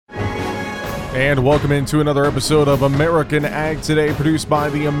And welcome into another episode of American Ag Today, produced by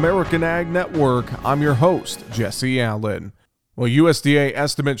the American Ag Network. I'm your host, Jesse Allen. Well, USDA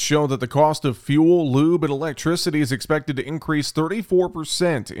estimates show that the cost of fuel, lube, and electricity is expected to increase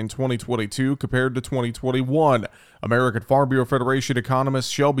 34% in 2022 compared to 2021. American Farm Bureau Federation economist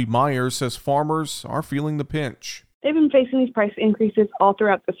Shelby Myers says farmers are feeling the pinch. They've been facing these price increases all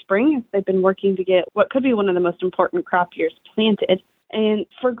throughout the spring as they've been working to get what could be one of the most important crop years planted. And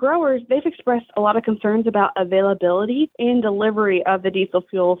for growers, they've expressed a lot of concerns about availability and delivery of the diesel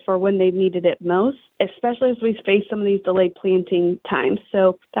fuel for when they've needed it most, especially as we face some of these delayed planting times.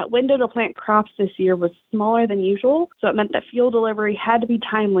 So that window to plant crops this year was smaller than usual, so it meant that fuel delivery had to be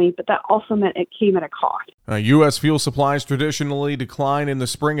timely, but that also meant it came at a cost. U.S. fuel supplies traditionally decline in the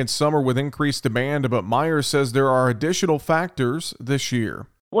spring and summer with increased demand, but Myers says there are additional factors this year.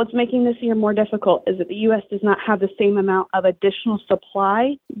 What's making this year more difficult is that the U.S. does not have the same amount of additional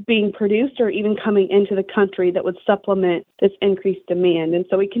supply being produced or even coming into the country that would supplement this increased demand. And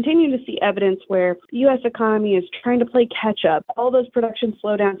so we continue to see evidence where the U.S. economy is trying to play catch up. All those production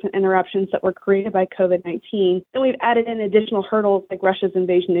slowdowns and interruptions that were created by COVID-19, and we've added in additional hurdles like Russia's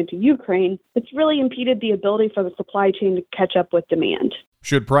invasion into Ukraine. It's really impeded the ability for the supply chain to catch up with demand.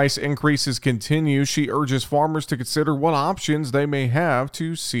 Should price increases continue, she urges farmers to consider what options they may have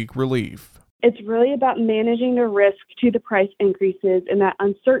to seek relief. It's really about managing the risk to the price increases and that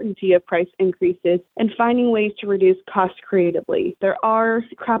uncertainty of price increases and finding ways to reduce costs creatively. There are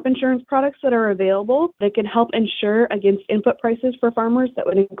crop insurance products that are available that can help insure against input prices for farmers that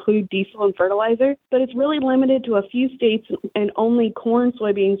would include diesel and fertilizer, but it's really limited to a few states and only corn,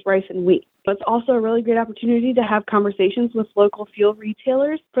 soybeans, rice, and wheat. But it's also a really great opportunity to have conversations with local fuel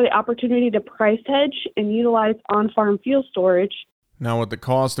retailers for the opportunity to price hedge and utilize on-farm fuel storage. Now, with the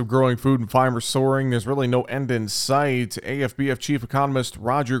cost of growing food and fiber soaring, there's really no end in sight. AFBF chief economist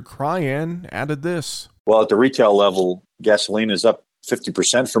Roger Cryan added this. Well, at the retail level, gasoline is up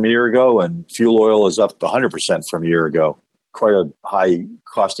 50% from a year ago, and fuel oil is up 100% from a year ago. Quite a high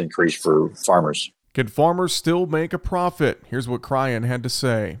cost increase for farmers. Can farmers still make a profit? Here's what Cryan had to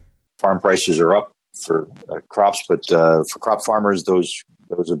say. Farm prices are up for crops, but for crop farmers, those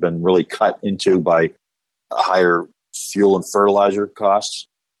have been really cut into by higher fuel and fertilizer costs.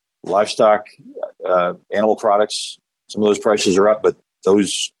 Livestock, animal products, some of those prices are up, but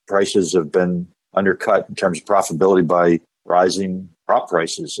those prices have been undercut in terms of profitability by rising crop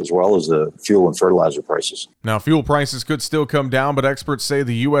prices as well as the fuel and fertilizer prices. Now, fuel prices could still come down, but experts say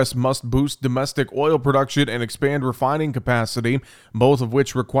the U.S. must boost domestic oil production and expand refining capacity, both of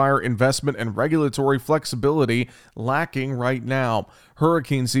which require investment and regulatory flexibility lacking right now.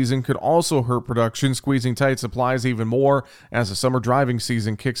 Hurricane season could also hurt production, squeezing tight supplies even more as the summer driving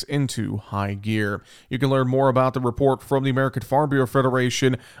season kicks into high gear. You can learn more about the report from the American Farm Bureau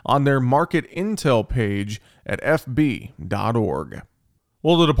Federation on their market intel page at fb.org.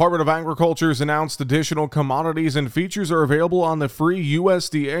 Well, the Department of Agriculture has announced additional commodities and features are available on the free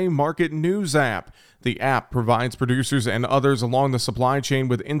USDA Market News app. The app provides producers and others along the supply chain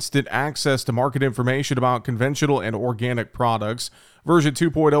with instant access to market information about conventional and organic products. Version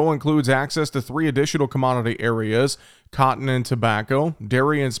 2.0 includes access to 3 additional commodity areas: cotton and tobacco,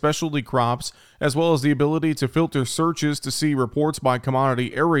 dairy and specialty crops, as well as the ability to filter searches to see reports by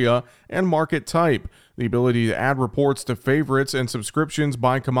commodity area and market type, the ability to add reports to favorites and subscriptions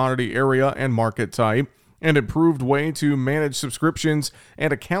by commodity area and market type, an improved way to manage subscriptions,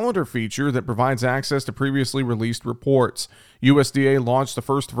 and a calendar feature that provides access to previously released reports. USDA launched the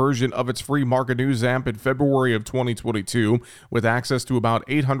first version of its free Market News app in February of 2022 with access to about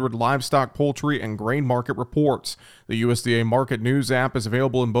 800 livestock, poultry, and grain market reports. The USDA Market News app is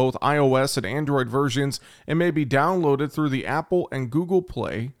available in both iOS and Android versions and may be downloaded through the Apple and Google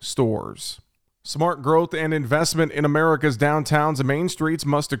Play stores. Smart growth and investment in America's downtowns and main streets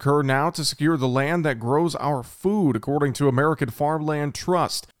must occur now to secure the land that grows our food, according to American Farmland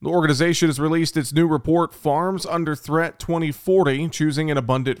Trust. The organization has released its new report, Farms Under Threat 2040, Choosing an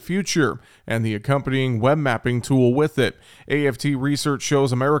Abundant Future, and the accompanying web mapping tool with it. AFT research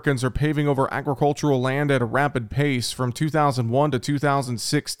shows Americans are paving over agricultural land at a rapid pace. From 2001 to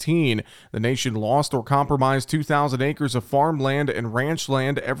 2016, the nation lost or compromised 2,000 acres of farmland and ranch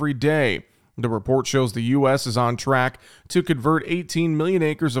land every day. The report shows the U.S. is on track to convert 18 million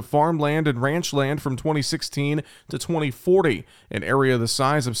acres of farmland and ranch land from 2016 to 2040, an area the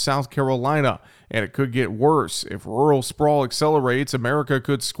size of South Carolina. And it could get worse. If rural sprawl accelerates, America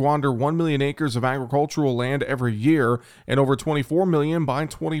could squander 1 million acres of agricultural land every year and over 24 million by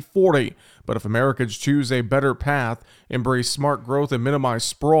 2040. But if Americans choose a better path, embrace smart growth, and minimize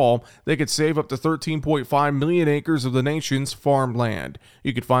sprawl, they could save up to 13.5 million acres of the nation's farmland.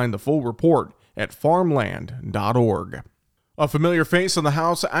 You can find the full report at farmland.org. A familiar face on the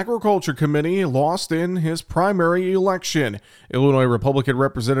House Agriculture Committee lost in his primary election. Illinois Republican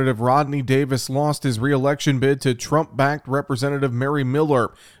Representative Rodney Davis lost his re-election bid to Trump-backed Representative Mary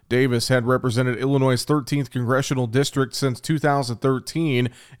Miller. Davis had represented Illinois' 13th congressional district since 2013,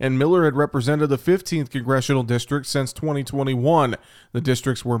 and Miller had represented the 15th congressional district since 2021. The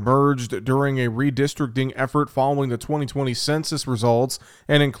districts were merged during a redistricting effort following the 2020 census results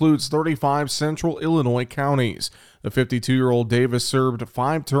and includes 35 central Illinois counties. The 52-year-old Davis served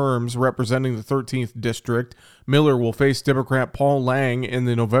 5 terms representing the 13th district. Miller will face Democrat Paul Lang in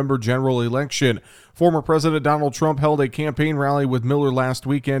the November general election. Former President Donald Trump held a campaign rally with Miller last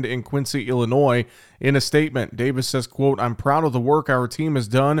weekend in Quincy, Illinois. In a statement, Davis says, quote, "I'm proud of the work our team has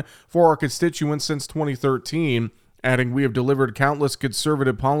done for our constituents since 2013. Adding, we have delivered countless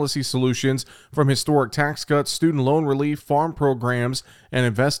conservative policy solutions from historic tax cuts, student loan relief, farm programs, and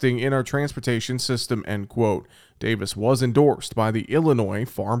investing in our transportation system," end quote. Davis was endorsed by the Illinois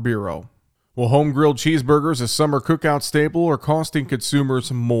Farm Bureau. Well, home-grilled cheeseburgers, a summer cookout staple, are costing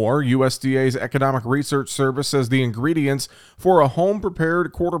consumers more. USDA's Economic Research Service says the ingredients for a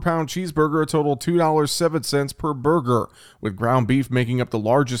home-prepared quarter-pound cheeseburger total $2.07 per burger, with ground beef making up the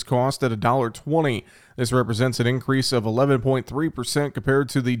largest cost at $1.20. This represents an increase of 11.3% compared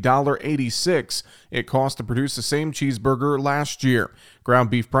to the $1.86 it cost to produce the same cheeseburger last year. Ground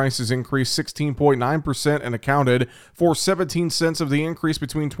beef prices increased 16.9% and accounted for 17 cents of the increase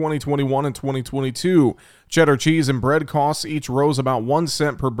between 2021 and 2022. Cheddar cheese and bread costs each rose about 1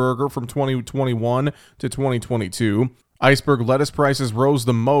 cent per burger from 2021 to 2022. Iceberg lettuce prices rose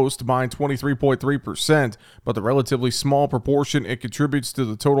the most by 23.3%, but the relatively small proportion it contributes to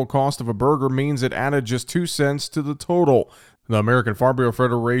the total cost of a burger means it added just 2 cents to the total. The American Farm Bureau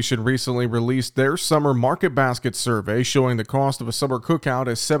Federation recently released their summer market basket survey showing the cost of a summer cookout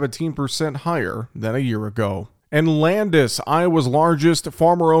is 17% higher than a year ago. And Landis, Iowa's largest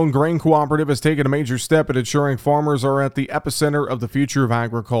farmer-owned grain cooperative, has taken a major step in ensuring farmers are at the epicenter of the future of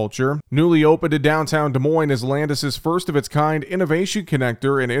agriculture. Newly opened in downtown Des Moines is Landis's first-of-its-kind innovation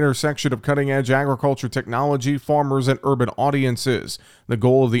connector, an intersection of cutting-edge agriculture technology, farmers, and urban audiences. The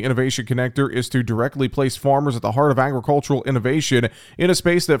goal of the innovation connector is to directly place farmers at the heart of agricultural innovation in a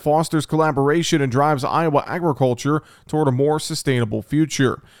space that fosters collaboration and drives Iowa agriculture toward a more sustainable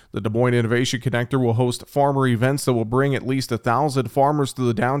future. The Des Moines Innovation Connector will host farmer events that will bring at least 1,000 farmers to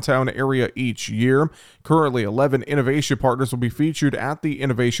the downtown area each year. Currently, 11 innovation partners will be featured at the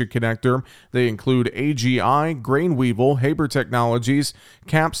Innovation Connector. They include AGI, Grainweevil, Haber Technologies,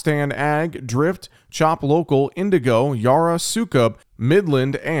 Capstan Ag, Drift, Chop Local, Indigo, Yara, Sukup,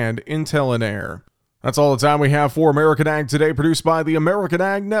 Midland, and Intellinair. That's all the time we have for American Ag Today, produced by the American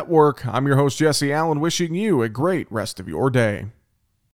Ag Network. I'm your host, Jesse Allen, wishing you a great rest of your day.